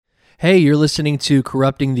Hey, you're listening to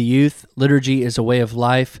Corrupting the Youth, Liturgy is a Way of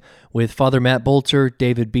Life with Father Matt Bolter,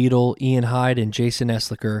 David Beadle, Ian Hyde, and Jason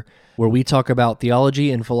Esliker, where we talk about theology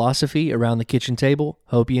and philosophy around the kitchen table.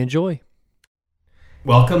 Hope you enjoy.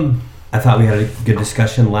 Welcome. I thought we had a good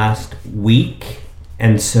discussion last week,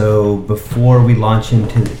 and so before we launch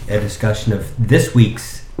into a discussion of this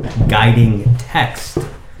week's guiding text,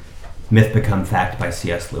 Myth Become Fact by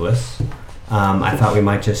C.S. Lewis, I thought we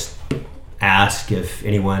might just ask if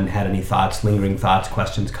anyone had any thoughts, lingering thoughts,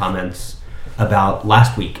 questions, comments about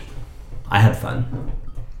last week. I had fun.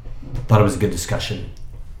 Thought it was a good discussion.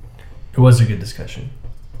 It was a good discussion.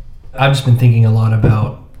 I've just been thinking a lot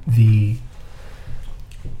about the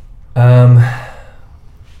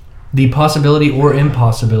possibility or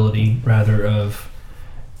impossibility, rather, of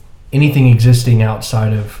anything existing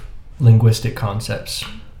outside of linguistic concepts.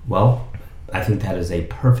 Well, I think that is a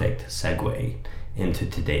perfect segue into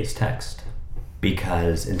today's text.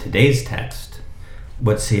 Because in today's text,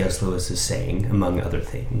 what C.S. Lewis is saying, among other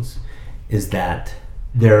things, is that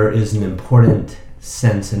there is an important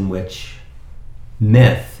sense in which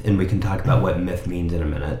myth, and we can talk about what myth means in a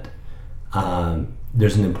minute,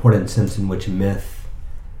 there's an important sense in which myth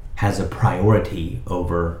has a priority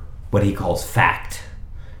over what he calls fact,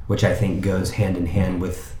 which I think goes hand in hand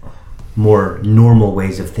with more normal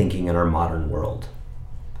ways of thinking in our modern world.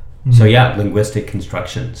 Mm-hmm. So yeah, linguistic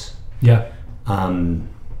constructions. Yeah.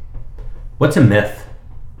 What's a myth?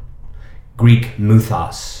 Greek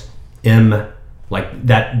muthos. Like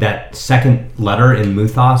that second letter in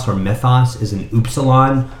muthos or mythos is an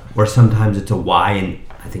upsilon, or sometimes it's a Y, and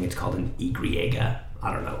I think it's called an Y.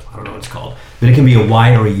 I don't know what it's called. But it can be a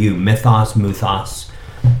Y or a U. Mythos, muthos.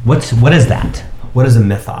 What is that? What is a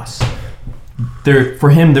mythos? For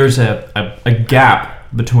him, there's a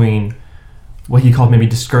gap between what he called maybe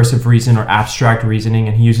discursive reason or abstract reasoning,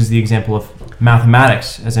 and he uses the example of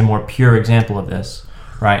mathematics as a more pure example of this,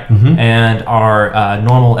 right? Mm-hmm. And our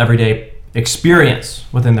normal everyday experience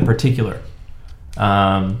within the particular.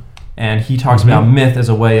 And he talks about myth as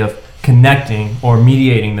a way of connecting or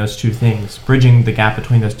mediating those two things, bridging the gap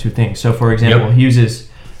between those two things. So, for example, he uses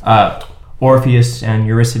Orpheus and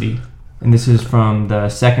Eurydice. And this is from the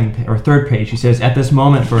second or third page. He says, at this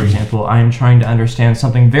moment, for example, I am trying to understand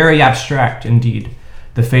something very abstract indeed,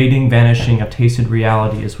 the fading, vanishing of tasted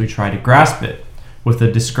reality as we try to grasp it with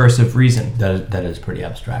a discursive reason. That is pretty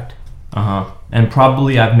abstract. And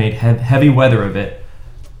probably I've made heavy weather of it.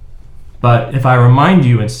 But if I remind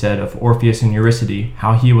you instead of Orpheus and Eurydice,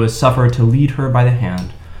 how he was suffered to lead her by the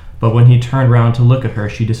hand, but when he turned round to look at her,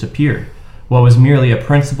 she disappeared. What was merely a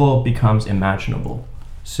principle becomes imaginable.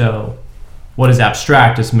 So what is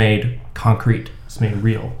abstract is made concrete. It's made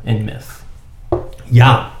real in myth.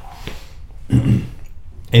 Yeah.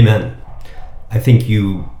 Amen. I think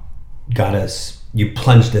you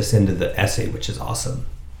plunged us into the essay, which is awesome.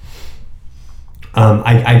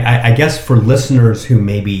 I guess for listeners who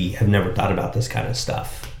maybe have never thought about this kind of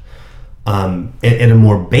stuff, at a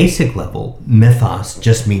more basic level, mythos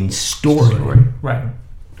just means story. Right.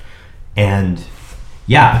 And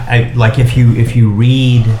yeah,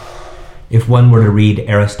 if one were to read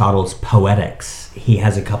Aristotle's Poetics, he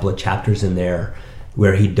has a couple of chapters in there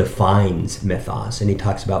where he defines mythos, and he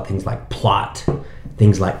talks about things like plot,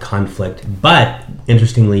 things like conflict. But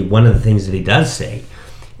interestingly, one of the things that he does say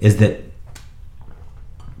is that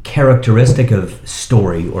characteristic of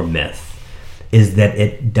story or myth is that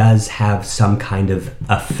it does have some kind of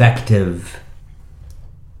affective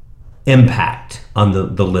impact on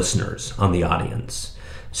the listeners, on the audience,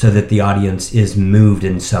 so that the audience is moved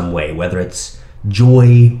in some way, whether it's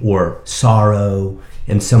joy or sorrow.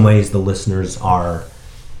 In some ways, the listeners are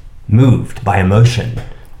moved by emotion.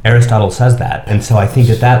 Aristotle says that, and so I think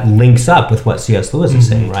that links up with what C.S. Lewis is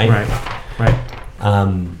saying, right? Right.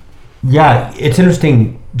 Yeah, it's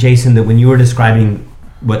interesting, Jason, that when you were describing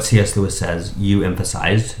what C.S. Lewis says, you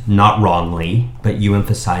emphasized, not wrongly, but you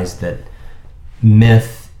emphasized that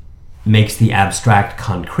myth makes the abstract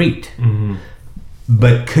concrete. Mm-hmm.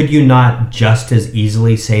 But could you not just as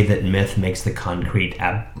easily say that myth makes the concrete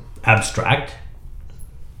abstract?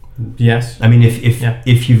 Yes. I mean,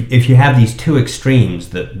 if you have these two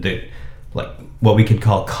extremes, the like what we could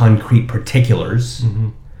call concrete particulars,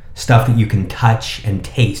 stuff that you can touch and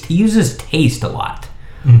taste. He uses taste a lot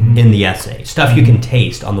in the essay. Stuff you can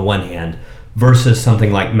taste on the one hand, versus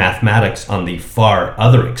something like mathematics on the far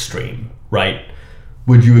other extreme, right?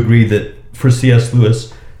 Would you agree that for C.S.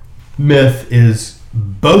 Lewis, myth is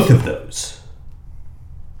both of those,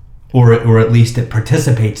 or at least it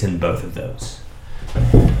participates in both of those?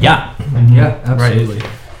 Yeah. Yeah, absolutely. Right.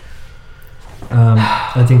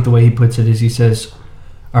 I think the way he puts it is he says,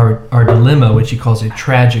 our dilemma, which he calls a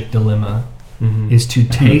tragic dilemma, is to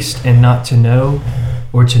taste and not to know,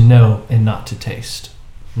 or to know and not to taste.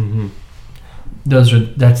 That's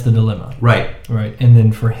the dilemma. Right. And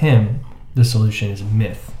then for him, the solution is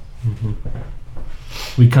myth.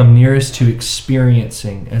 We come nearest to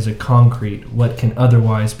experiencing as a concrete what can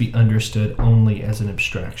otherwise be understood only as an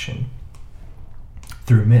abstraction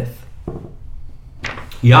through myth.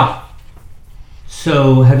 Yeah.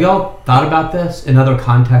 So have y'all thought about this in other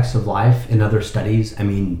contexts of life, in other studies? I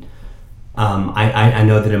mean, I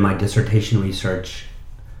know that in my dissertation research,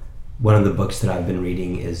 one of the books that I've been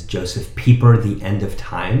reading is Joseph Pieper, The End of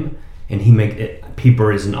Time. And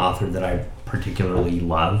Pieper is an author that I particularly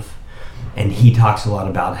love. And he talks a lot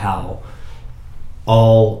about how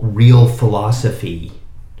all real philosophy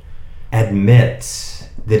admits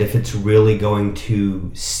that if it's really going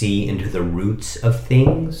to see into the roots of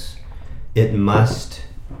things, it must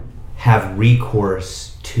have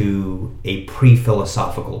recourse to a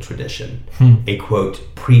pre-philosophical tradition, a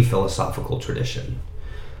quote, pre-philosophical tradition.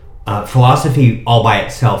 Philosophy all by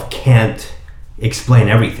itself can't explain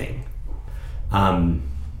everything.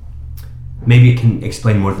 Maybe it can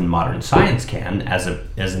explain more than modern science can as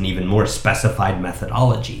an even more specified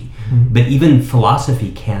methodology. But even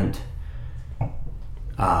philosophy can't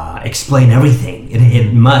explain everything.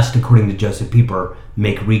 It must, according to Joseph Pieper,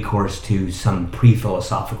 make recourse to some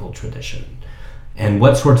pre-philosophical tradition. And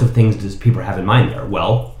what sorts of things does Pieper have in mind there?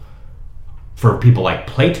 Well, for people like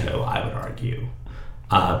Plato, I would argue,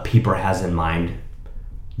 Pieper has in mind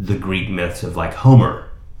the Greek myths of like Homer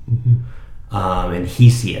and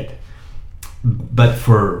Hesiod. But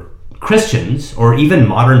for Christians, or even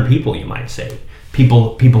modern people, you might say,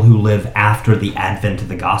 people who live after the advent of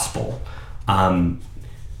the gospel,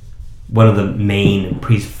 one of the main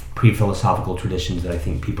pre-philosophical traditions that I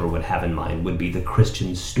think Pieper would have in mind would be the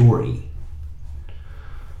Christian story.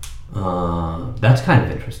 That's kind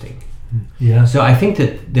of interesting. Yeah. So I think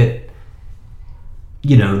that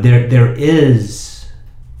you know, there is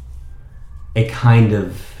a kind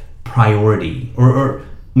of priority, or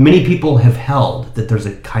many people have held that there's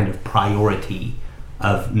a kind of priority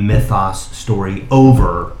of mythos story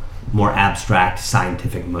over more abstract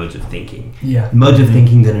scientific modes of thinking. Yeah. Modes of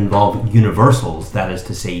thinking that involve universals, that is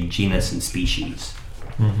to say, genus and species.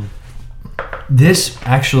 This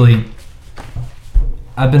actually,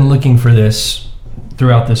 I've been looking for this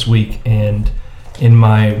throughout this week, and in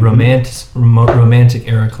my romantic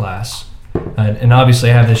era class, and obviously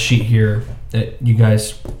I have this sheet here that you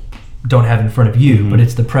guys don't have in front of you, but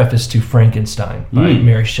it's the preface to Frankenstein by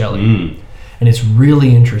Mary Shelley. And it's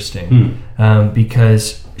really interesting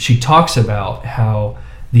because she talks about how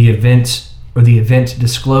the event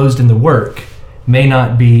disclosed in the work may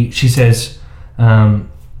not be, she says,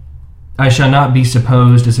 I shall not be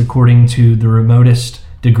supposed as according to the remotest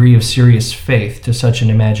degree of serious faith to such an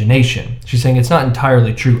imagination. She's saying it's not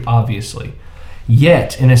entirely true, obviously.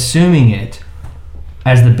 Yet, in assuming it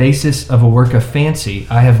as the basis of a work of fancy,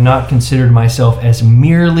 I have not considered myself as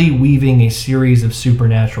merely weaving a series of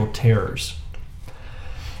supernatural terrors.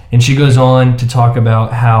 And she goes on to talk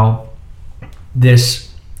about how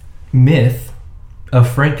this myth of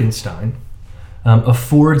Frankenstein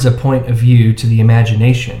affords a point of view to the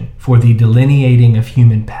imagination for the delineating of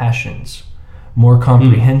human passions, more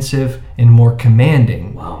comprehensive and more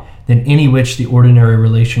commanding than any which the ordinary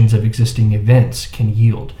relations of existing events can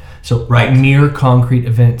yield. So mere concrete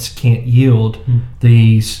events can't yield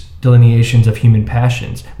these delineations of human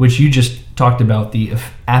passions, which you just talked about, the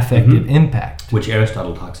affective impact. Which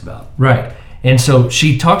Aristotle talks about. Right. And so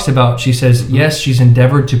she talks about, she says, yes, she's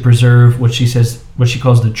endeavored to preserve what she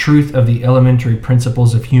calls the truth of the elementary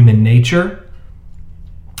principles of human nature,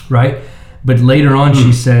 right? But later on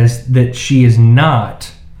she says that she is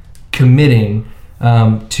not committing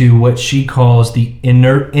to what she calls the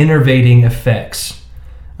enervating effects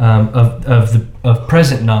of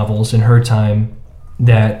present novels in her time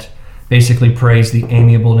that basically praise the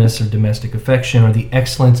amiableness of domestic affection or the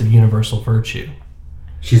excellence of universal virtue.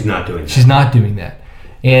 She's not doing that. She's not doing that.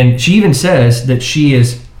 And she even says that she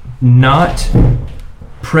is not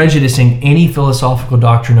prejudicing any philosophical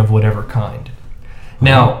doctrine of whatever kind.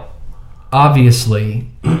 Now, obviously,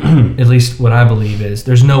 at least what I believe is,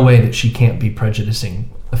 there's no way that she can't be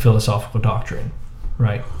prejudicing a philosophical doctrine,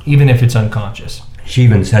 right? Even if it's unconscious. She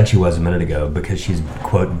even said she was a minute ago because she's,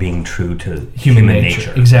 quote, being true to human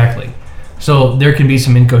nature. Exactly. So there can be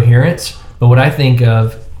some incoherence, but what I think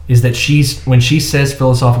of is that when she says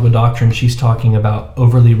philosophical doctrine, she's talking about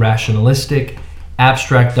overly rationalistic,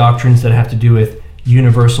 abstract doctrines that have to do with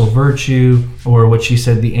universal virtue, or what she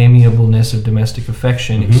said, the amiableness of domestic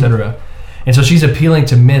affection, etc. And so she's appealing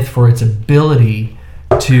to myth for its ability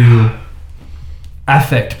to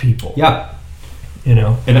affect people. Yeah. You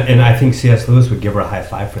know? And I think C.S. Lewis would give her a high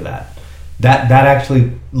five for that. That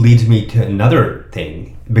actually leads me to another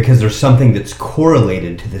thing, because there's something that's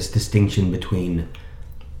correlated to this distinction between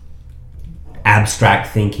abstract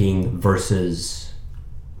thinking versus,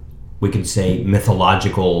 we could say,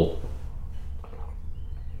 mythological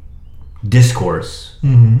discourse.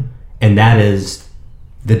 Mm-hmm. And that is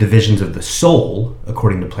the divisions of the soul,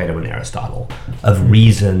 according to Plato and Aristotle, of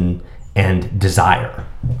reason and desire.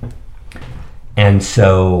 And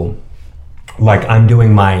so, like, I'm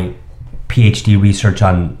doing my PhD research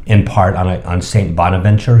in part on Saint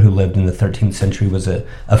Bonaventure, who lived in the 13th century, was a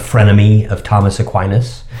frenemy of Thomas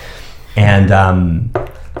Aquinas. And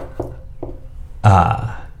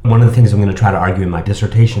one of the things I'm going to try to argue in my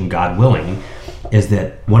dissertation, God willing, is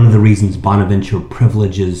that one of the reasons Bonaventure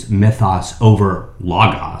privileges mythos over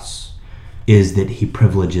logos is that he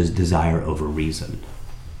privileges desire over reason.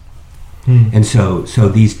 And so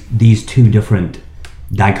these two different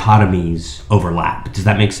dichotomies overlap. Does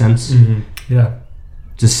that make sense? Mm-hmm. Yeah.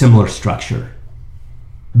 It's a similar structure.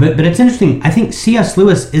 But it's interesting. I think C.S.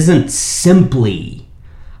 Lewis isn't simply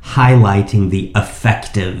highlighting the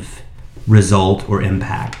effective result or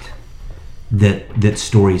impact that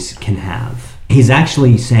stories can have. He's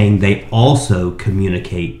actually saying they also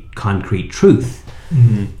communicate concrete truth.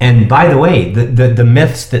 Mm-hmm. And by the way, the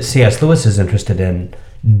myths that C.S. Lewis is interested in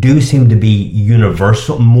do seem to be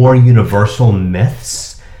more universal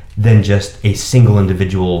myths than just a single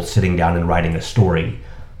individual sitting down and writing a story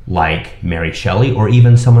like Mary Shelley or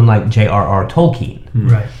even someone like J.R.R. Tolkien.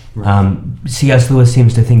 Right. C.S. Lewis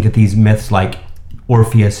seems to think that these myths like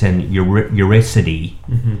Orpheus and Eurydice,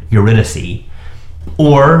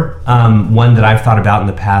 or one that I've thought about in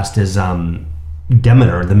the past is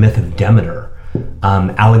Demeter, the myth of Demeter.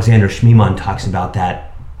 Alexander Schmemann talks about that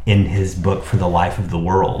in his book For the Life of the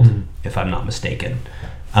World, if I'm not mistaken.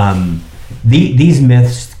 These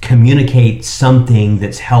myths communicate something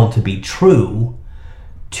that's held to be true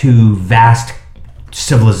to vast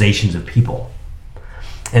civilizations of people.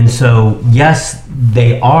 And so, yes,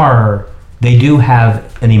 they do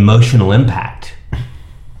have an emotional impact.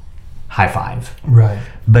 High five. Right.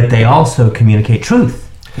 But they also communicate truth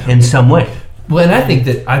in some way. Well, and I think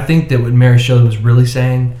that what Mary Shelley was really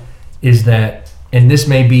saying is that, and this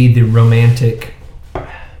may be the romantic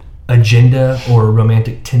agenda or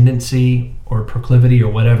romantic tendency or proclivity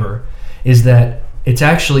or whatever, is that it's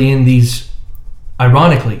actually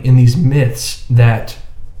ironically in these myths that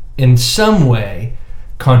in some way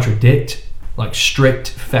contradict, like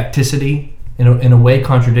strict facticity, in a way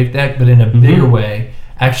contradict that, but in a bigger way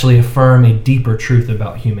actually affirm a deeper truth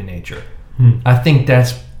about human nature. I think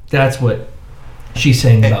that's what she's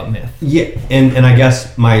saying about myth. Yeah, and I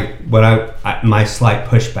guess my slight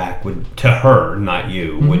pushback to her, not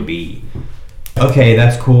you, would be, okay,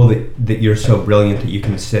 that's cool that you're so brilliant that you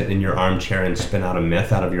can sit in your armchair and spin out a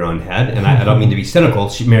myth out of your own head. And I don't mean to be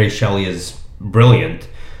cynical. Mary Shelley is brilliant,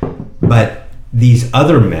 but these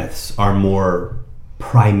other myths are more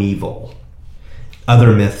primeval.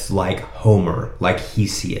 Other myths like Homer, like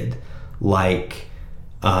Hesiod, like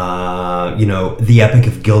the Epic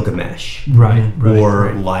of Gilgamesh, right,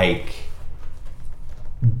 like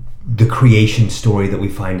the creation story that we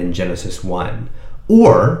find in Genesis 1,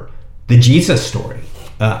 or the Jesus story,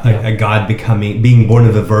 a God being born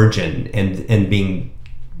of a virgin and being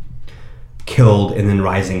killed and then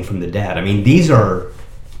rising from the dead. I mean, these are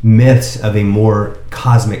myths of a more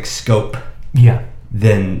cosmic scope. Yeah.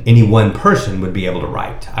 Than any one person would be able to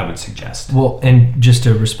write, I would suggest. Well, and just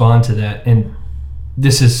to respond to that, and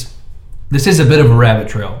this is a bit of a rabbit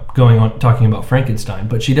trail going on talking about Frankenstein,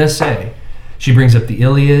 but she does say, she brings up the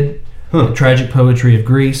Iliad, the tragic poetry of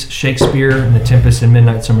Greece, Shakespeare in The Tempest and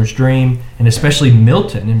Midnight Summer's Dream, and especially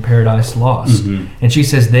Milton in Paradise Lost. And she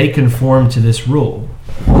says they conform to this rule.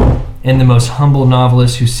 And the most humble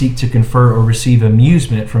novelists who seek to confer or receive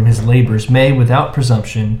amusement from his labors may, without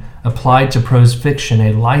presumption, apply to prose fiction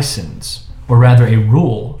a license, or rather a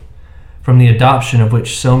rule, from the adoption of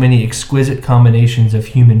which so many exquisite combinations of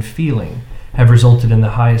human feeling have resulted in the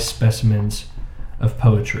highest specimens of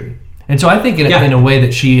poetry. And so I think in a way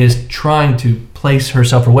that she is trying to place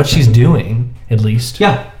herself, or what she's doing, at least.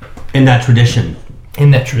 Yeah, in that tradition.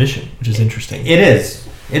 Which is interesting. It is.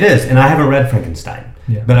 And I haven't read Frankenstein.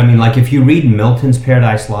 Yeah. But I mean, like, if you read Milton's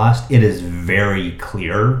Paradise Lost, it is very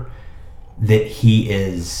clear that he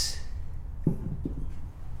is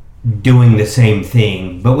doing the same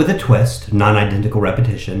thing, but with a twist, non-identical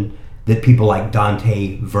repetition, that people like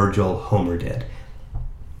Dante, Virgil, Homer did.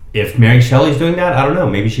 If Mary Shelley's doing that, I don't know.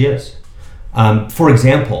 Maybe she is. For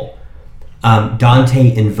example,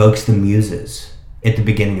 Dante invokes the Muses at the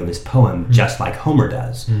beginning of his poem, just like Homer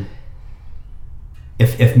does.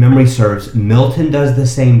 If memory serves, Milton does the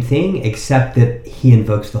same thing, except that he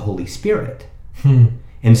invokes the Holy Spirit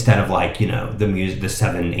instead of like, the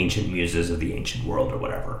 7 ancient muses of the ancient world or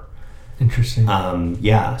whatever. Interesting.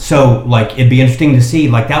 So like it'd be interesting to see,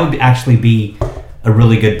 like that would actually be a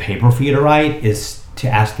really good paper for you to write, is to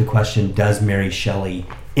ask the question, does Mary Shelley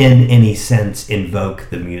in any sense invoke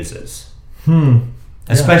the muses?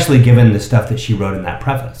 Especially given the stuff that she wrote in that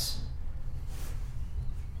preface.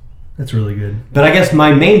 That's really good. But I guess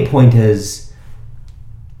my main point is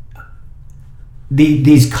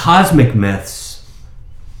these cosmic myths,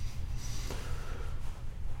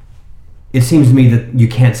 it seems to me that you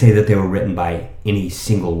can't say that they were written by any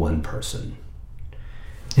single one person.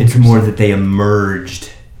 It's more that they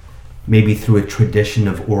emerged maybe through a tradition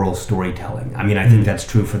of oral storytelling. I mean, I think that's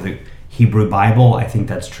true for the Hebrew Bible. I think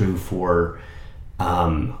that's true for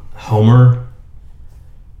Homer.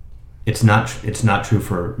 It's not true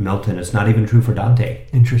for Milton. It's not even true for Dante.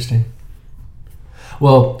 Interesting.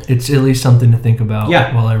 Well, it's at least something to think about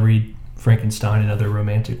while I read Frankenstein and other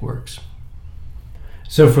romantic works.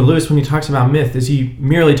 So for Lewis, when he talks about myth, is he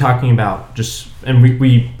merely talking about just, and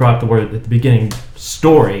we brought up the word at the beginning,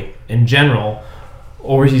 story in general,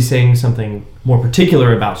 or is he saying something more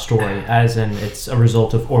particular about story, as in it's a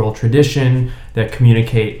result of oral tradition that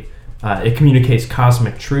communicates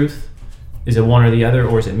cosmic truth? Is it one or the other,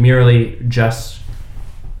 or is it merely just,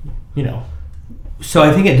 So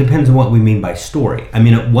I think it depends on what we mean by story. I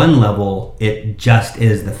mean, at one level, it just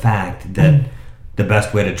is the fact that the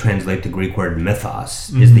best way to translate the Greek word mythos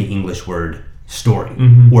is the English word story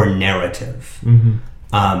or narrative.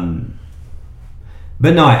 But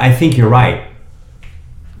no, I think you're right.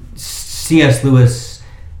 C.S. Lewis,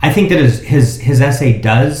 I think that his essay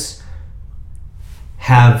does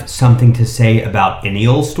have something to say about any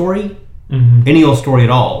old story. Any old story at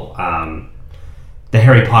all. The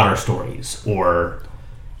Harry Potter stories, or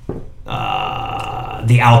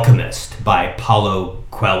The Alchemist by Paulo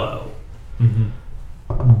Coelho.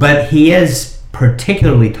 But he is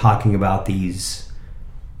particularly talking about these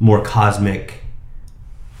more cosmic,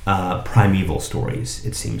 primeval stories,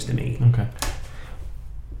 it seems to me. Okay.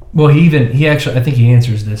 Well, he actually, I think he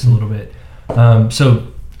answers this a little bit. So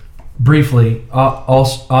briefly,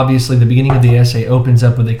 obviously the beginning of the essay opens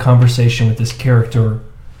up with a conversation with this character,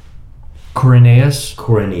 Quirinius,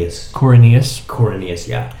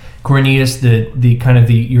 yeah. Quirinius, the kind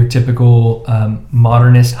of your typical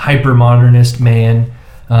modernist, hyper-modernist man.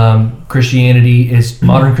 Modern Christianity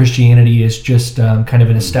is just kind of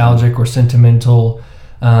a nostalgic or sentimental,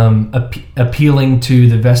 appealing to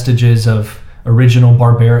the vestiges of original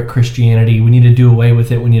barbaric Christianity. We need to do away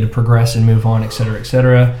with it. We need to progress and move on, etc.,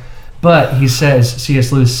 etc. But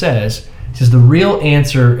C.S. Lewis says, the real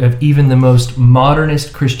answer of even the most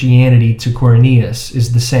modernist Christianity to Quirinius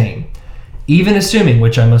is the same. Even assuming,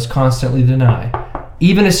 which I must constantly deny,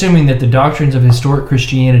 even assuming that the doctrines of historic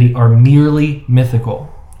Christianity are merely mythical.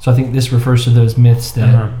 So I think this refers to those myths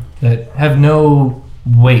that have no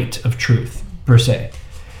weight of truth, per se.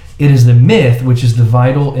 It is the myth which is the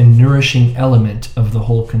vital and nourishing element of the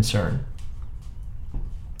whole concern.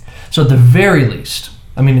 So at the very least,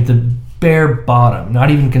 I mean, at the bare bottom, not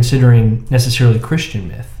even considering necessarily Christian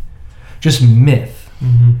myth, just myth.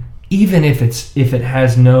 Even if it's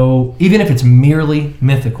merely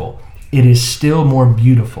mythical, it is still more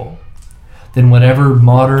beautiful than whatever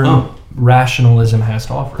modern rationalism has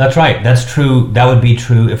to offer. That's right. That's true. That would be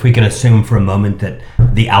true if we can assume for a moment that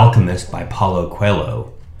The Alchemist by Paulo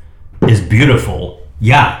Coelho is beautiful.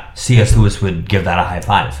 Yeah, C.S. Lewis would give that a high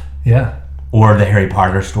five. Yeah. Or the Harry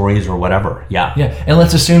Potter stories or whatever. Yeah. Yeah. And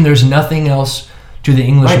let's assume there's nothing else to the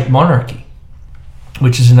English monarchy,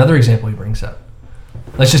 which is another example he brings up.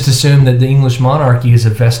 Let's just assume that the English monarchy is a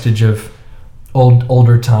vestige of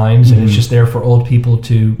older times, and it's just there for old people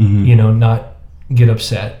to, not get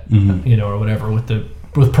upset, or whatever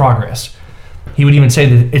with progress. He would even say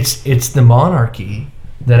that it's the monarchy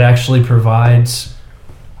that actually provides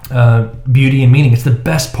beauty and meaning. It's the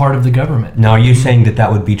best part of the government. Now, are you saying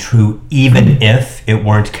that would be true even if it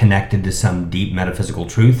weren't connected to some deep metaphysical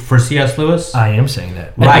truth for C.S. Lewis? I am saying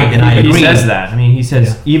that. Right, and I agree. He says that. I mean, he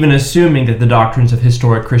says, even assuming that the doctrines of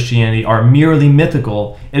historic Christianity are merely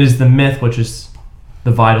mythical, it is the myth which is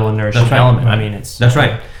the vital and nourishing element. I mean, That's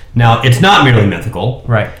right. Now, it's not merely mythical.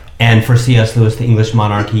 Right. And for C.S. Lewis, the English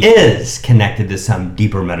monarchy is connected to some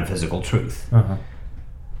deeper metaphysical truth.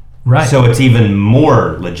 Right. So it's even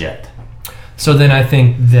more legit. So then I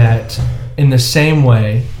think that in the same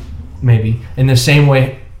way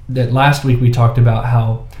that last week we talked about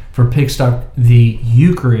how for Pickstock the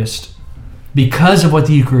Eucharist because of what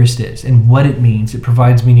the Eucharist is and what it means, it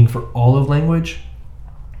provides meaning for all of language.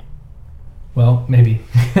 Well, maybe.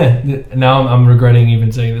 Now I'm regretting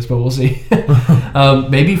even saying this, but we'll see.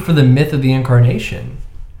 Maybe for the myth of the Incarnation,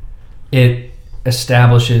 it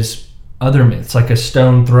establishes other myths, like a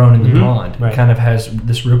stone thrown in the pond. Right. It kind of has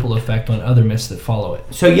this ripple effect on other myths that follow it.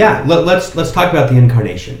 So yeah, let's talk about the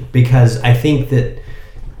Incarnation, because I think that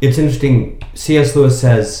it's interesting. C.S. Lewis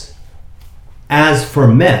says, as for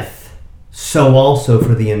myth, so also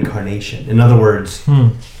for the Incarnation. In other words,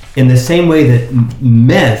 in the same way that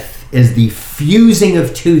myth is the fusing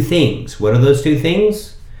of two things. What are those two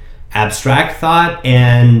things? Abstract thought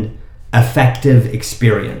and affective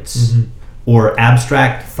experience. Or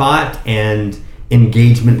abstract thought and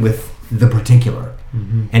engagement with the particular.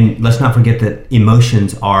 And let's not forget that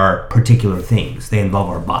emotions are particular things. They involve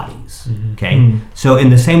our bodies. Okay? So in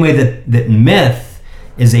the same way that myth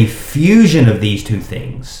is a fusion of these two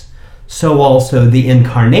things, so also the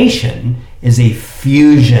Incarnation is a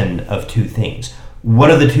fusion of two things. What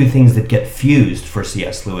are the two things that get fused for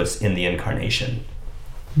C.S. Lewis in the Incarnation?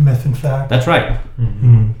 Myth and fact. That's right.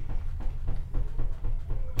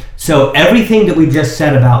 So everything that we just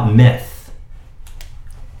said about myth,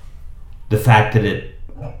 the fact that it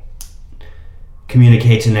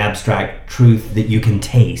communicates an abstract truth that you can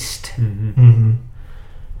taste,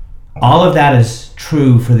 all of that is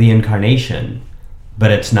true for the Incarnation,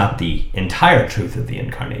 but it's not the entire truth of the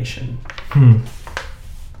Incarnation.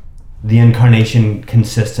 The Incarnation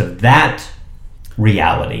consists of that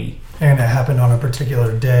reality. And it happened on a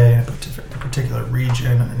particular day, in a particular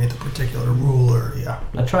region, underneath a particular ruler, yeah.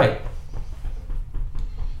 That's right.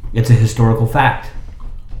 It's a historical fact.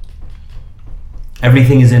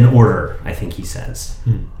 Everything is in order, I think he says.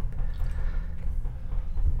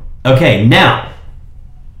 Okay, now,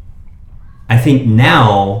 I think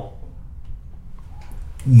now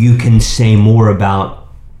you can say more about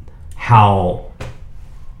how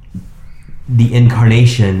the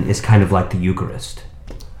Incarnation is kind of like the Eucharist.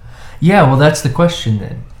 Yeah, well, that's the question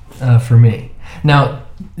then for me. Now,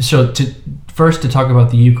 so to talk about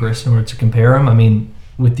the Eucharist in order to compare them, I mean,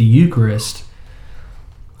 with the Eucharist,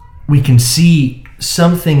 we can see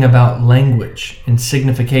something about language and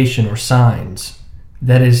signification or signs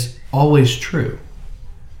that is always true,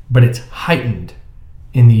 but it's heightened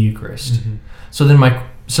in the Eucharist. So then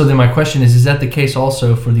my question is that the case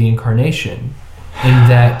also for the Incarnation, in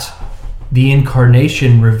that the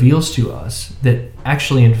Incarnation reveals to us that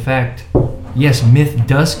actually, in fact, yes, myth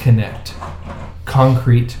does connect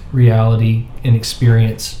concrete reality and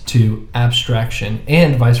experience to abstraction,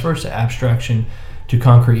 and vice versa, abstraction to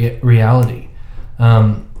concrete reality.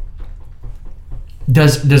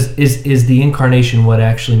 Is the Incarnation what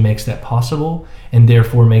actually makes that possible, and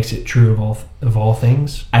therefore makes it true of all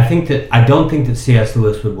things? I don't think that C.S.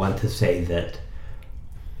 Lewis would want to say that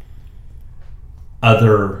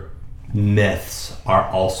other myths are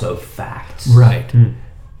also facts. Right.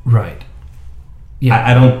 Right. Yeah.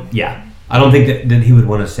 I don't think that he would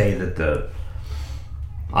want to say that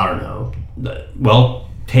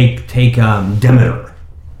take Demeter,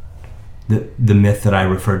 the myth that I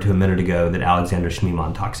referred to a minute ago that Alexander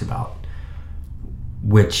Schmemann talks about,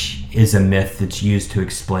 which is a myth that's used to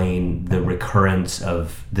explain the recurrence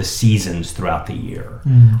of the seasons throughout the year.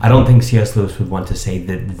 I don't think C.S. Lewis would want to say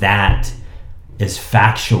that is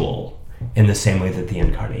factual in the same way that the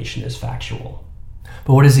Incarnation is factual.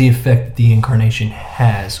 But what is the effect that the Incarnation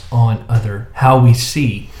has on how we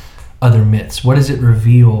see other myths? What does it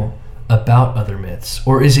reveal about other myths?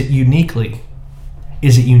 Or is it uniquely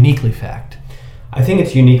fact? I think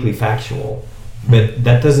it's uniquely factual, but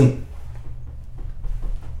that doesn't...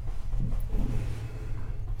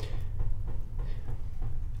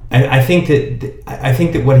 I think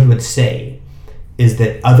that what he would say is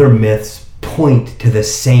that other myths point to the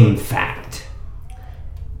same fact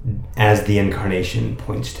as the Incarnation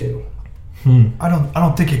points to. I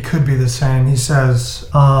don't think it could be the same. He says,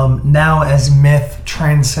 now as myth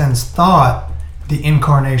transcends thought, the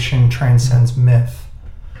Incarnation transcends myth.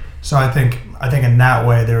 So I think in that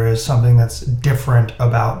way there is something that's different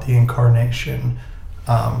about the Incarnation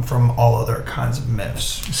from all other kinds of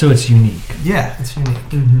myths. So it's unique. Yeah, it's unique.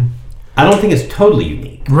 I don't think it's totally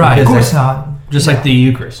unique. Right. Of course not. Just like the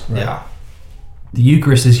Eucharist. Right? Yeah. The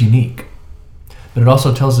Eucharist is unique, but it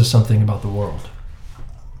also tells us something about the world.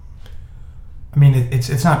 I mean,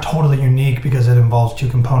 it's not totally unique because it involves two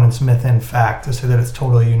components, myth and fact, to say that it's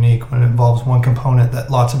totally unique when it involves one component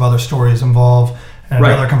that lots of other stories involve and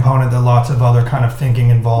another component that lots of other kind of thinking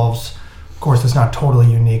involves. Of course, it's not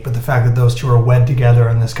totally unique, but the fact that those two are wed together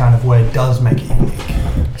in this kind of way does make it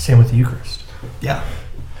unique. Same with the Eucharist. Yeah.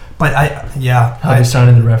 But How they sign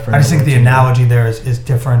in the reference. I just think the analogy there is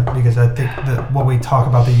different, because I think that what we talk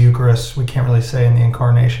about the Eucharist, we can't really say in the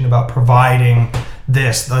Incarnation about providing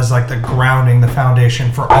this as like the grounding, the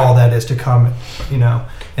foundation for all that is to come, in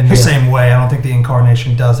the same way. I don't think the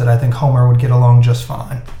Incarnation does it. I think Homer would get along just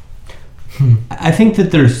fine. I think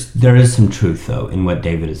that there is some truth, though, in what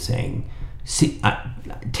David is saying. See,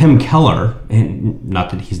 Tim Keller, and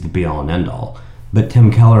not that he's the be-all and end-all, but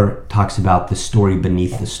Tim Keller talks about the story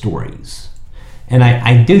beneath the stories. And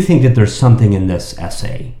I do think that there's something in this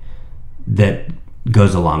essay that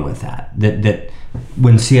goes along with that. That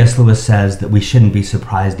when C.S. Lewis says that we shouldn't be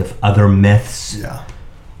surprised if other myths... Yeah.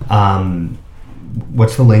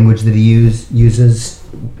 What's the language that he uses?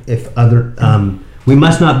 If other... we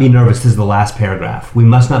must not be nervous. This is the last paragraph. We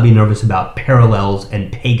must not be nervous about parallels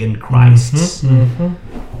and pagan Christs.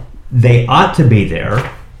 They ought to be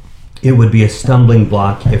there. It would be a stumbling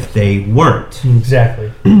block if they weren't.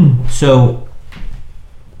 Exactly. So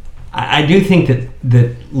I do think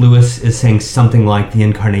that Lewis is saying something like the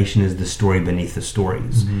Incarnation is the story beneath the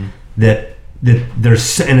stories. That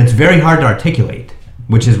there's, and it's very hard to articulate,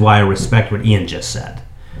 which is why I respect what Ian just said.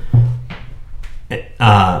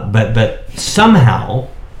 But somehow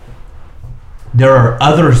there are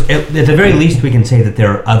others. At the very least, we can say that there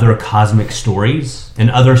are other cosmic stories and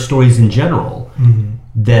other stories in general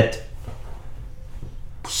that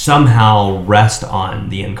somehow rest on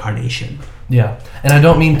the Incarnation. Yeah, and I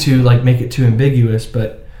don't mean to make it too ambiguous,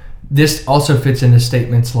 but this also fits into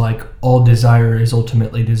statements like all desire is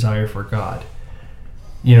ultimately desire for God.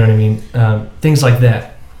 You know what I mean? Things like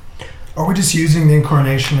that. Are we just using the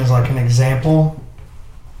Incarnation as like an example?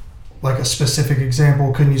 Like a specific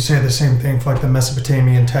example? Couldn't you say the same thing for like the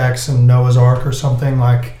Mesopotamian texts and Noah's Ark or something?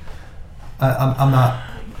 Like, I'm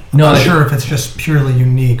not sure if it's just purely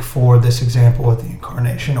unique for this example with the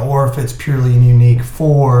Incarnation, or if it's purely unique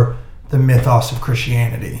for the mythos of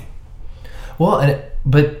Christianity. Well,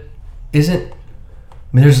 but isn't...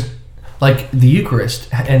 there's like the Eucharist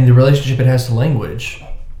and the relationship it has to language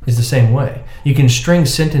is the same way. You can string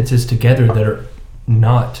sentences together that are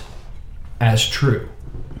not as true,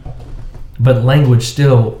 but language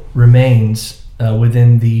still remains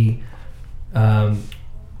within the kind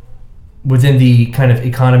of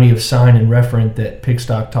economy of sign and referent that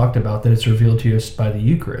Pickstock talked about, that it's revealed to us by the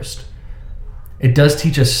Eucharist. It does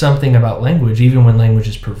teach us something about language, even when language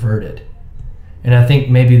is perverted. And I think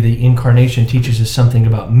maybe the Incarnation teaches us something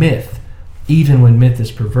about myth, even when myth is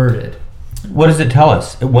perverted. What does it tell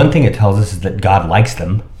us? One thing it tells us is that God likes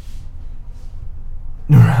them.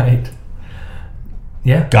 Right.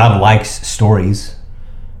 Yeah. God likes stories.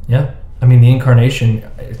 Yeah. I mean, the Incarnation,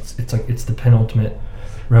 it's like it's the penultimate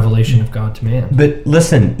revelation of God to man. But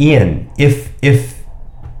listen, Ian, if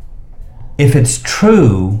it's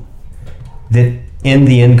true that in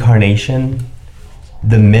the Incarnation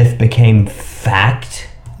the myth became fact,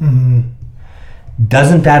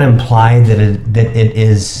 doesn't that imply that it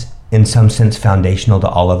is in some sense foundational to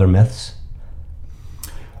all other myths?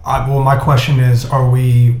 Well, my question is, are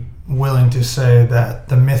we willing to say that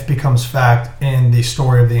the myth becomes fact in the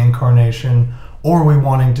story of the Incarnation, or are we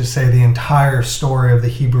wanting to say the entire story of the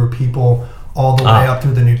Hebrew people all the way up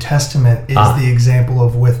through the New Testament is the example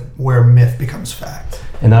of where myth becomes fact?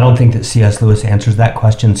 And I don't think that C.S. Lewis answers that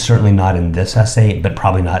question, certainly not in this essay, but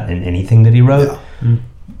probably not in anything that he wrote. Yeah.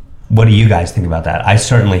 What do you guys think about that? I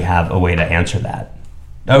certainly have a way to answer that.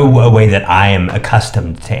 A way that I am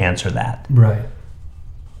accustomed to answer that. Right.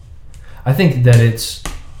 I think that it's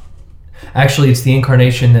the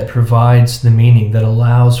Incarnation that provides the meaning that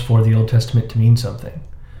allows for the Old Testament to mean something.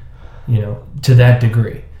 To that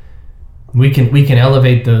degree. We can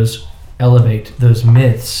elevate those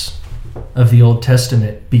myths of the Old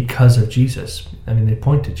Testament because of Jesus. I mean, they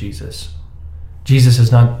point to Jesus. Jesus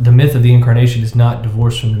is not, the myth of the Incarnation is not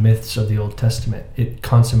divorced from the myths of the Old Testament. It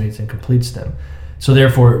consummates and completes them. So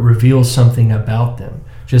therefore, it reveals something about them,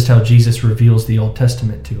 just how Jesus reveals the Old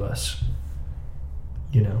Testament to us.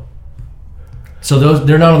 So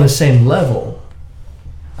they're not on the same level.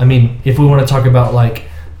 I mean, if we want to talk about like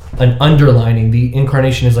an underlining, the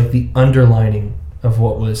Incarnation is like the underlining of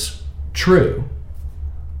what was true.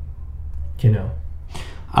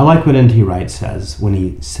 I like what N.T. Wright says when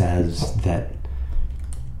he says that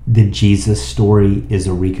the Jesus story is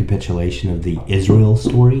a recapitulation of the Israel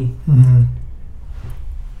story. Mm-hmm.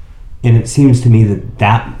 And it seems to me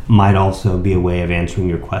that might also be a way of answering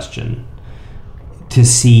your question. To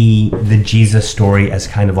see the Jesus story as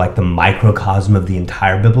kind of like the microcosm of the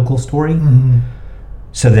entire biblical story. Mm-hmm.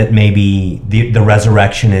 So that maybe the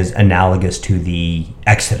resurrection is analogous to the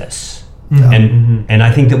Exodus. Yeah. And I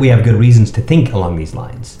think that we have good reasons to think along these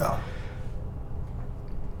lines. Yeah.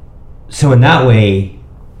 So in that way,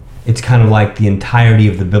 it's kind of like the entirety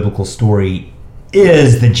of the biblical story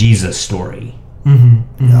is the Jesus story.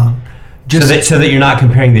 Yeah. So that you're not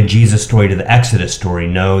comparing the Jesus story to the Exodus story.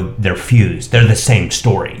 No, they're fused. They're the same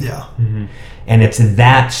story. Yeah. And it's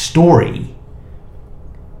that story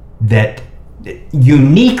that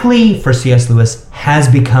uniquely for C.S. Lewis has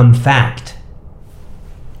become fact.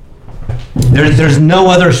 There's no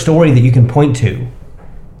other story that you can point to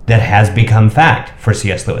that has become fact for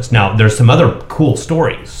C.S. Lewis. Now, there's some other cool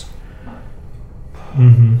stories.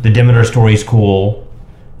 The Demeter story is cool.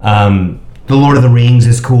 The Lord of the Rings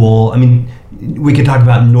is cool. I mean, we could talk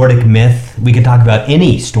about Nordic myth. We could talk about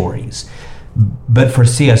any stories. But for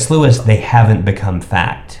C.S. Lewis, they haven't become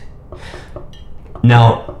fact.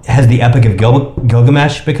 Now, has the Epic of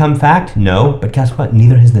Gilgamesh become fact? No, but guess what?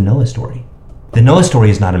 Neither has the Noah story. The Noah story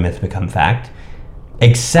is not a myth become fact,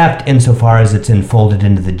 except insofar as it's enfolded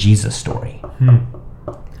into the Jesus story.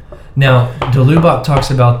 Now, de Lubac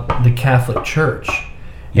talks about the Catholic Church.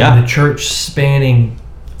 Yeah. And the church spanning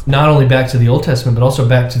not only back to the Old Testament, but also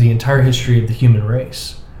back to the entire history of the human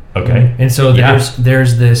race. Okay. And so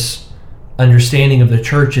there's this understanding of the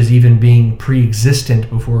church as even being pre-existent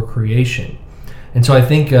before creation. And so I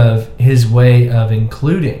think of his way of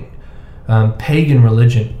including pagan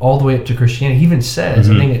religion all the way up to Christianity. He even says,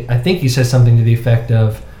 I think he says something to the effect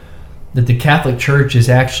of that the Catholic Church is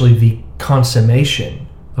actually the consummation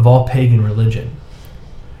of all pagan religion.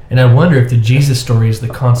 And I wonder if the Jesus story is the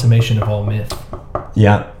consummation of all myth.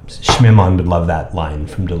 Yeah, Schmemann would love that line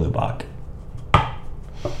from de Lubac.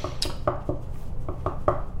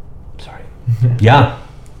 Sorry. Yeah.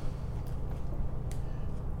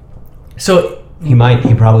 So He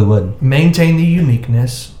probably would. maintain the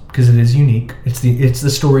uniqueness, because it is unique. It's the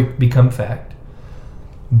story become fact.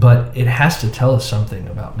 But it has to tell us something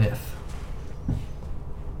about myth.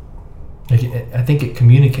 Like, I think it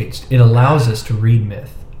communicates. It allows us to read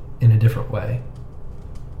myth in a different way.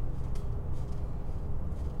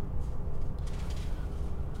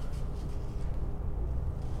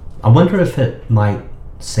 I wonder if it might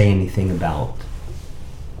say anything about,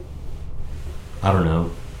 I don't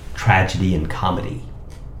know, tragedy and comedy.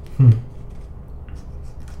 What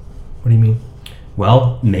do you mean?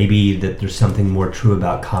 Well, maybe that there's something more true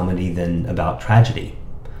about comedy than about tragedy.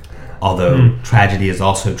 Although tragedy is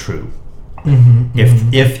also true.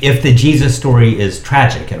 If the Jesus story is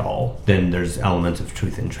tragic at all, then there's elements of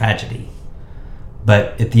truth in tragedy.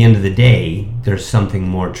 But at the end of the day, there's something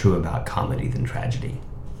more true about comedy than tragedy.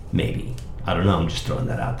 Maybe. I don't know. I'm just throwing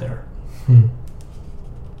that out there.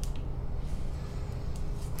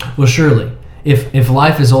 Well, surely, if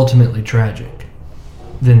life is ultimately tragic,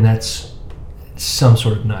 then that's some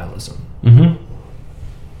sort of nihilism.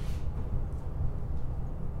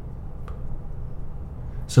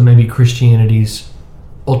 So maybe Christianity's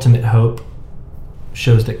ultimate hope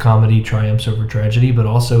shows that comedy triumphs over tragedy, but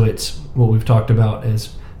also it's what we've talked about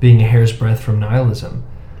as being a hair's breadth from nihilism.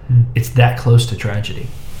 It's that close to tragedy.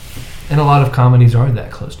 And a lot of comedies are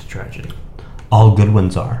that close to tragedy. All good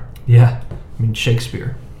ones are. Yeah. I mean,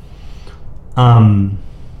 Shakespeare.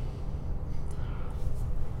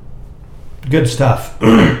 Good stuff.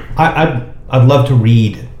 I'd love to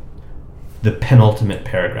read the penultimate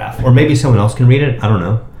paragraph, or maybe someone else can read it. I don't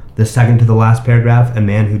know. The second to the last paragraph, a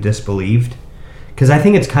man who disbelieved, because I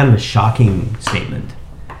think it's kind of a shocking statement,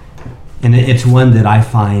 and it's one that I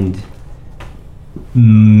find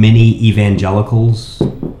many evangelicals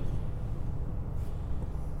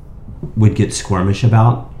would get squirmish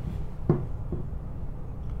about.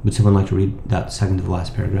 Would someone like to read that second to the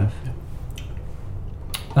last paragraph?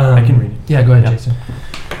 I can read it. Yeah, go ahead, Yeah. Jason.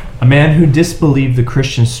 A man who disbelieved the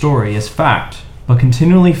Christian story as fact, but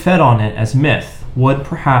continually fed on it as myth, would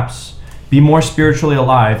perhaps be more spiritually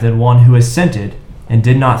alive than one who assented and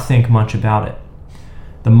did not think much about it.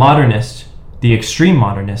 The modernist, the extreme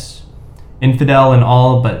modernist, infidel in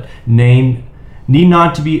all but name, need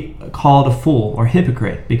not to be called a fool or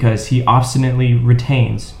hypocrite because he obstinately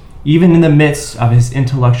retains, even in the midst of his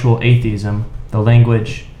intellectual atheism, the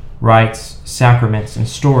language, rites, sacraments, and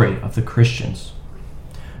story of the Christians.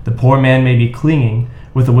 The poor man may be clinging,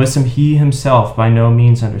 with a wisdom he himself by no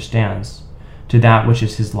means understands, to that which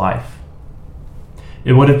is his life.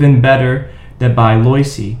 It would have been better that by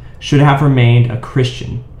Loisy should have remained a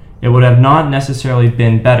Christian. It would have not necessarily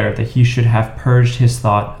been better that he should have purged his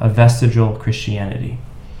thought of vestigial Christianity.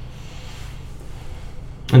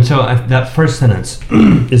 And so that first sentence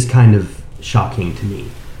is kind of shocking to me.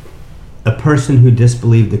 A person who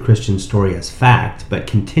disbelieved the Christian story as fact, but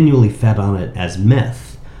continually fed on it as myth,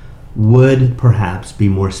 would perhaps be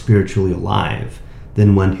more spiritually alive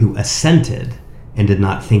than one who assented and did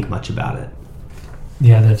not think much about it.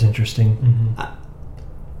 Yeah, that's interesting.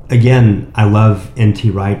 Again, I love N.T.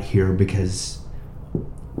 Wright here because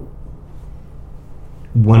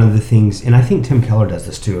one of the things, and I think Tim Keller does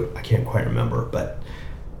this too, I can't quite remember, but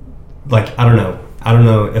like, I don't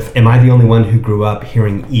know if, am I the only one who grew up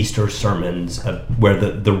hearing Easter sermons where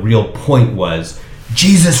the real point was,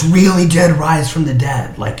 Jesus really did rise from the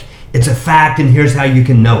dead. Like, it's a fact and here's how you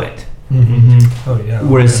can know it. Oh yeah.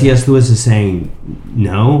 Whereas C.S. Lewis is saying,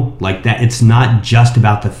 no, like that, it's not just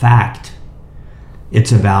about the fact.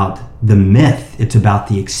 It's about the myth. It's about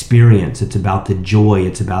the experience. It's about the joy.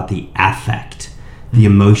 It's about the affect, the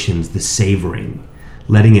emotions, the savoring,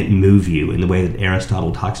 letting it move you in the way that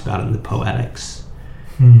Aristotle talks about in the Poetics.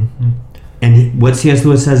 And what C.S.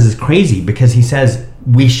 Lewis says is crazy because he says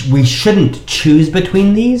we shouldn't choose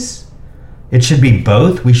between these. It should be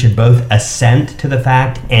both. We should both assent to the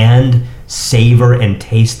fact and savor and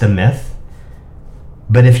taste the myth.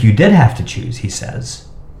 But if you did have to choose, he says,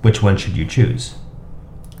 which one should you choose?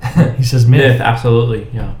 He says myth. Absolutely,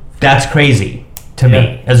 yeah. That's crazy to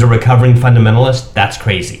me. As a recovering fundamentalist, that's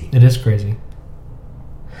crazy. It is crazy.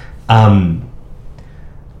 Yeah,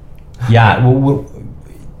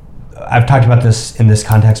 I've talked about this in this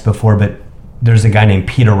context before, but there's a guy named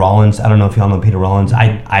Peter Rollins. I don't know if y'all know Peter Rollins.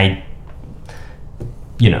 I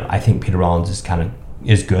think Peter Rollins is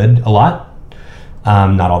good a lot,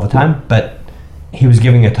 not all the time, but he was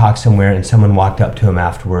giving a talk somewhere and someone walked up to him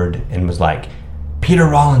afterward and was like, Peter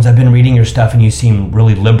Rollins, I've been reading your stuff and you seem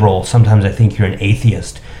really liberal. Sometimes I think you're an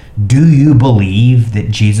atheist. Do you believe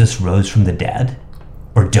that Jesus rose from the dead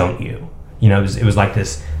or don't you? You know, it was like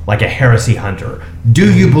this, like a heresy hunter.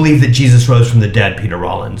 Do you believe that Jesus rose from the dead, Peter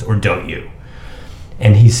Rollins, or don't you?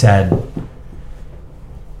 And he said,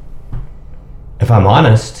 if I'm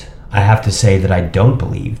honest, I have to say that I don't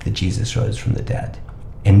believe that Jesus rose from the dead.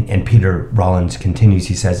 And Peter Rollins continues,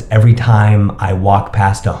 he says, every time I walk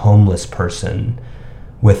past a homeless person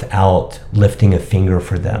without lifting a finger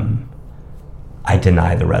for them, I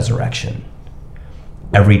deny the resurrection.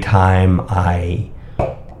 Every time I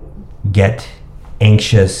get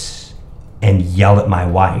anxious and yell at my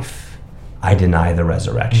wife, I deny the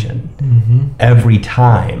resurrection. Every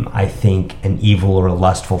time I think an evil or a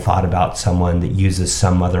lustful thought about someone that uses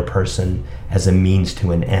some other person as a means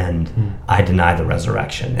to an end, I deny the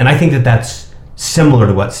resurrection. And I think that that's similar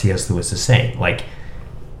to what C.S. Lewis is saying. Like,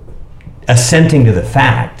 assenting to the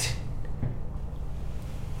fact,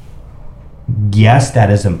 yes, that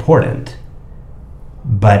is important,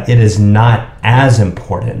 but it is not as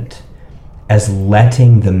important as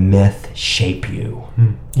letting the myth shape you.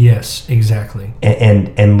 Yes, exactly.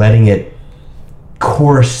 And letting it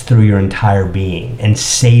course through your entire being and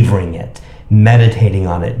savoring it, meditating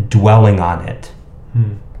on it, dwelling on it,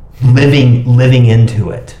 living into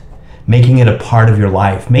it, making it a part of your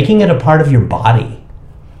life, making it a part of your body.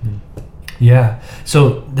 Yeah,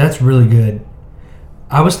 so that's really good.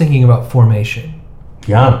 I was thinking about formation.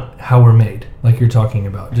 Yeah. How we're made, like you're talking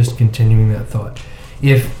about, just continuing that thought.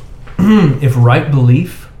 If right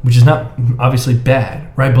belief, which is not obviously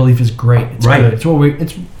bad, right belief is great. It's right. Good.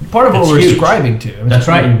 It's part of what we're huge. ascribing to. I mean, That's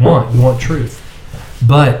right. What we want. We want truth.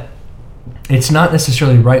 But it's not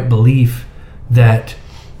necessarily right belief that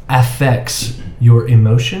affects your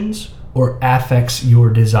emotions or affects your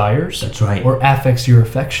desires. That's right. Or affects your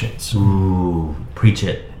affections. Ooh, preach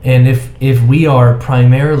it. And if we are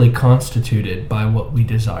primarily constituted by what we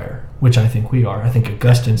desire, which I think we are, I think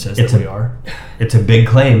Augustine says that we are. It's a big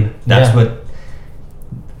claim.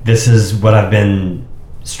 This is what I've been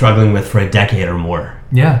struggling with for a decade or more.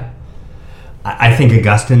 Yeah. I think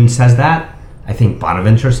Augustine says that. I think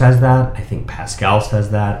Bonaventure says that. I think Pascal says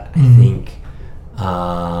that. I think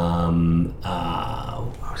I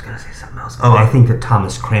was going to say something else. I think that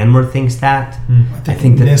Thomas Cranmer thinks that. I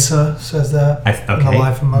think that Nyssa says that in the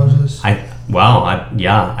Life of Moses. I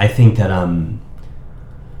think that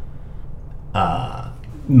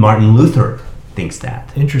Martin Luther thinks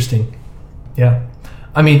that. Interesting. Yeah.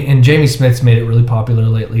 I mean, and Jamie Smith's made it really popular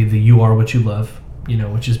lately, the "You Are What You Love,"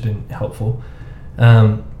 which has been helpful.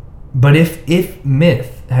 But if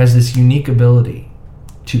myth has this unique ability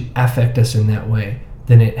to affect us in that way,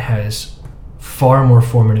 then it has far more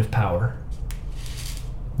formative power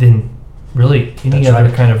than really any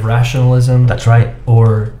other kind of rationalism. That's right.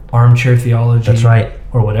 Or armchair theology. That's right.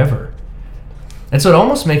 Or whatever. And so it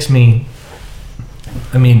almost makes me,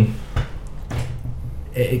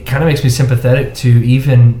 it kind of makes me sympathetic to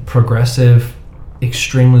even progressive,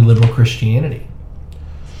 extremely liberal Christianity.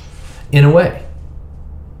 In a way.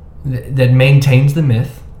 That maintains the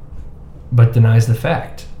myth, but denies the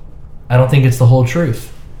fact. I don't think it's the whole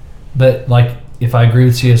truth. But, if I agree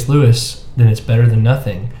with C.S. Lewis, then it's better than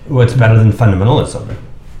nothing. What's better than fundamentalism?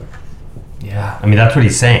 Yeah. I mean, that's what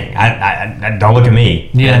he's saying. I don't look at me.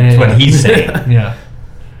 Yeah, That's yeah, what yeah. he's saying. Yeah.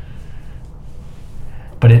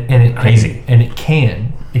 But it Crazy. and it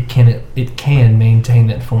can maintain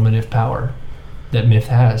that formative power that myth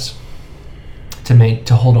has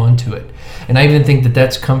to hold on to it. And I even think that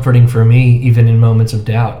that's comforting for me, even in moments of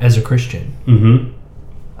doubt as a Christian. Mm-hmm.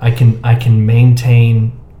 I can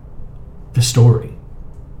maintain the story,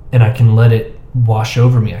 and I can let it wash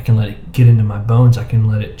over me. I can let it get into my bones. I can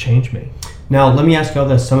let it change me. Now, let me ask y'all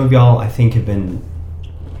this. Some of y'all, I think, have been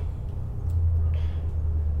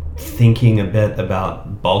thinking a bit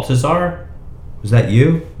about Balthazar. Was that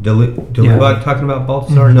you? Delubach talking about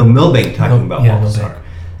Balthazar? Mm-hmm. No, Milbank talking about Balthazar. Milbank.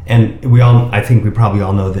 And I think we probably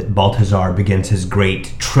all know that Balthazar begins his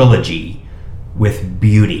great trilogy with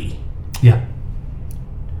beauty. Yeah.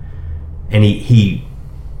 And he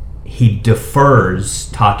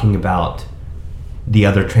defers talking about the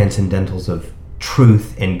other transcendentals of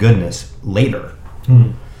truth and goodness later.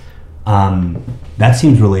 That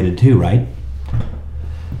seems related too, right?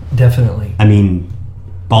 Definitely. I mean,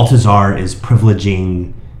 Balthazar is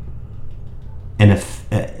privileging an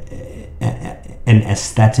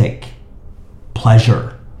aesthetic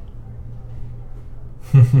pleasure.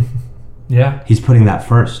 Yeah. He's putting that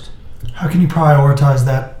first. How can you prioritize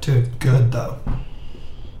that to good, though?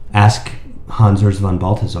 Ask Hans Urs von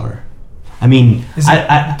Balthasar. I mean, Is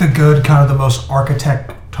the good kind of the most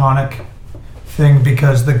architectonic thing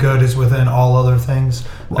because the good is within all other things?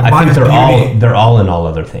 Like, I why think does they're all in all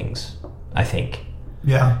other things. I think.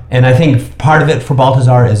 Yeah. And I think part of it for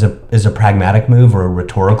Balthazar is a pragmatic move or a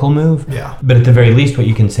rhetorical move. Yeah. But at the very least, what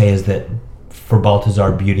you can say is that for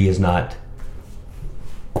Balthazar, beauty is not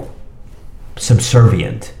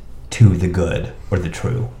subservient to the good or the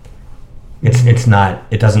true. It's not.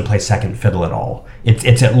 It doesn't play second fiddle at all.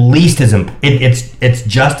 It's at least as it's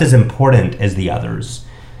just as important as the others.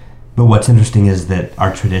 But what's interesting is that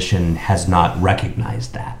our tradition has not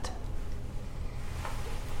recognized that.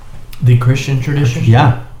 The Christian tradition?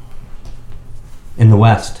 Yeah. In the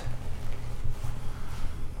West.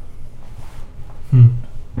 You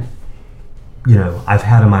know, I've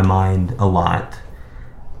had in my mind a lot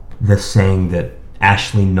the saying that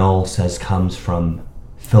Ashley Null says comes from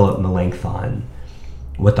Philip Melanchthon.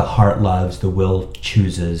 What the heart loves, the will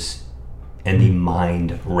chooses, and the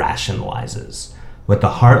mind rationalizes. What the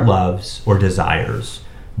heart loves or desires,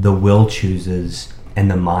 the will chooses, and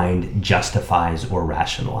the mind justifies or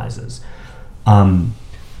rationalizes.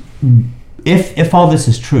 If all this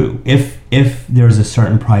is true, if there's a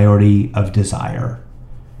certain priority of desire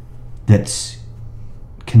that's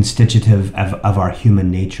constitutive of our human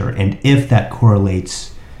nature, and if that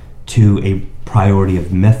correlates to a priority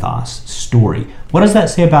of mythos, story, what does that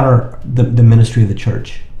say about the ministry of the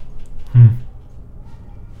church?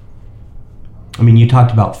 I mean, you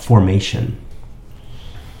talked about formation.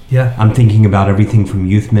 Yeah. I'm thinking about everything from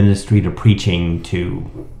youth ministry to preaching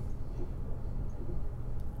to,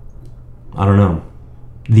 I don't know,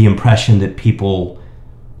 the impression that people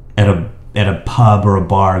at a pub or a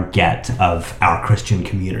bar get of our Christian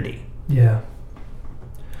community. Yeah.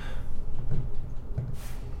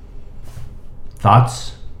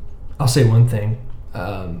 Thoughts? I'll say one thing.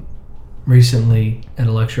 Recently at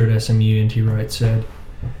a lecture at SMU, N.T. Wright said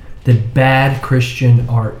that bad Christian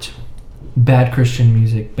art, bad Christian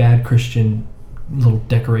music, bad Christian little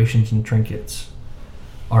decorations and trinkets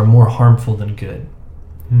are more harmful than good.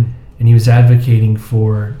 And he was advocating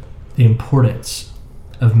for the importance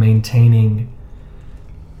of maintaining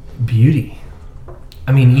beauty.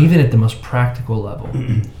 I mean, even at the most practical level,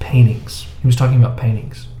 paintings. He was talking about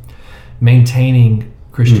paintings. Maintaining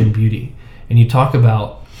Christian beauty. And you talk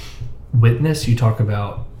about witness, you talk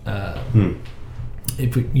about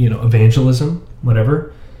evangelism,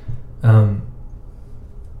 whatever. I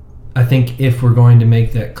think if we're going to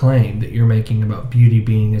make that claim that you're making about beauty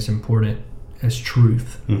being as important as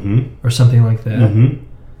truth or something like that,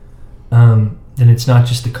 then it's not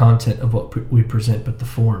just the content of what we present, but the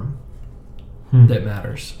form that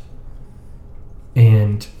matters.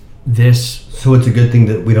 And this... So it's a good thing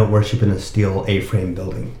that we don't worship in a steel A-frame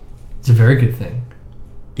building. It's a very good thing.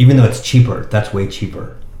 Even though it's cheaper, that's way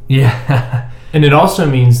cheaper. Yeah. And it also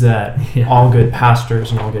means that all good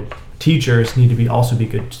pastors and all good teachers need to also be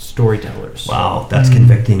good storytellers. Wow, that's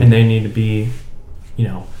convicting. And they need to be,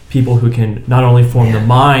 people who can not only form the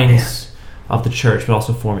minds of the church, but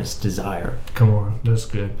also form its desire. Come on, that's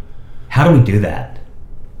good. How do we do that?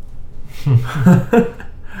 I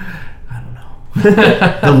don't know.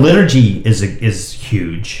 The liturgy is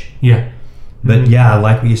huge. Yeah. But yeah, I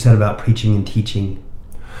like what you said about preaching and teaching.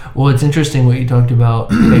 Well, it's interesting what you talked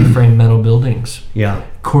about A-frame metal buildings. Yeah.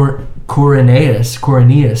 Quirinius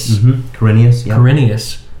Quirinius. Yeah.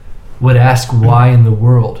 Quirinius would ask why in the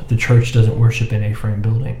world the church doesn't worship in A-frame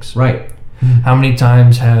buildings. Right. How many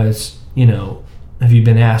times have you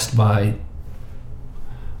been asked by,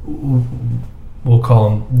 we'll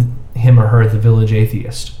call him or her the village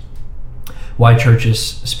atheist, why churches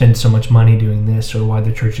spend so much money doing this, or why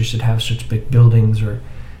the churches should have such big buildings, or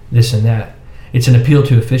this and that? It's an appeal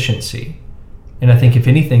to efficiency. And I think if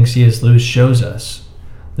anything, C.S. Lewis shows us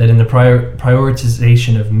that in the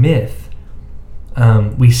prioritization of myth,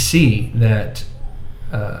 we see that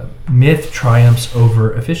myth triumphs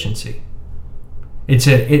over efficiency.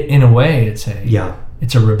 In a way, it's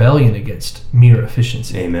a rebellion against mere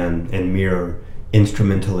efficiency. Amen. And mere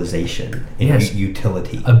instrumentalization and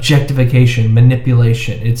utility. Objectification,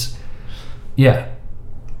 manipulation.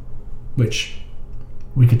 Which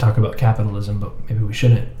we could talk about capitalism, but maybe we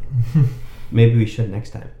shouldn't. Maybe we should next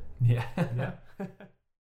time. Yeah.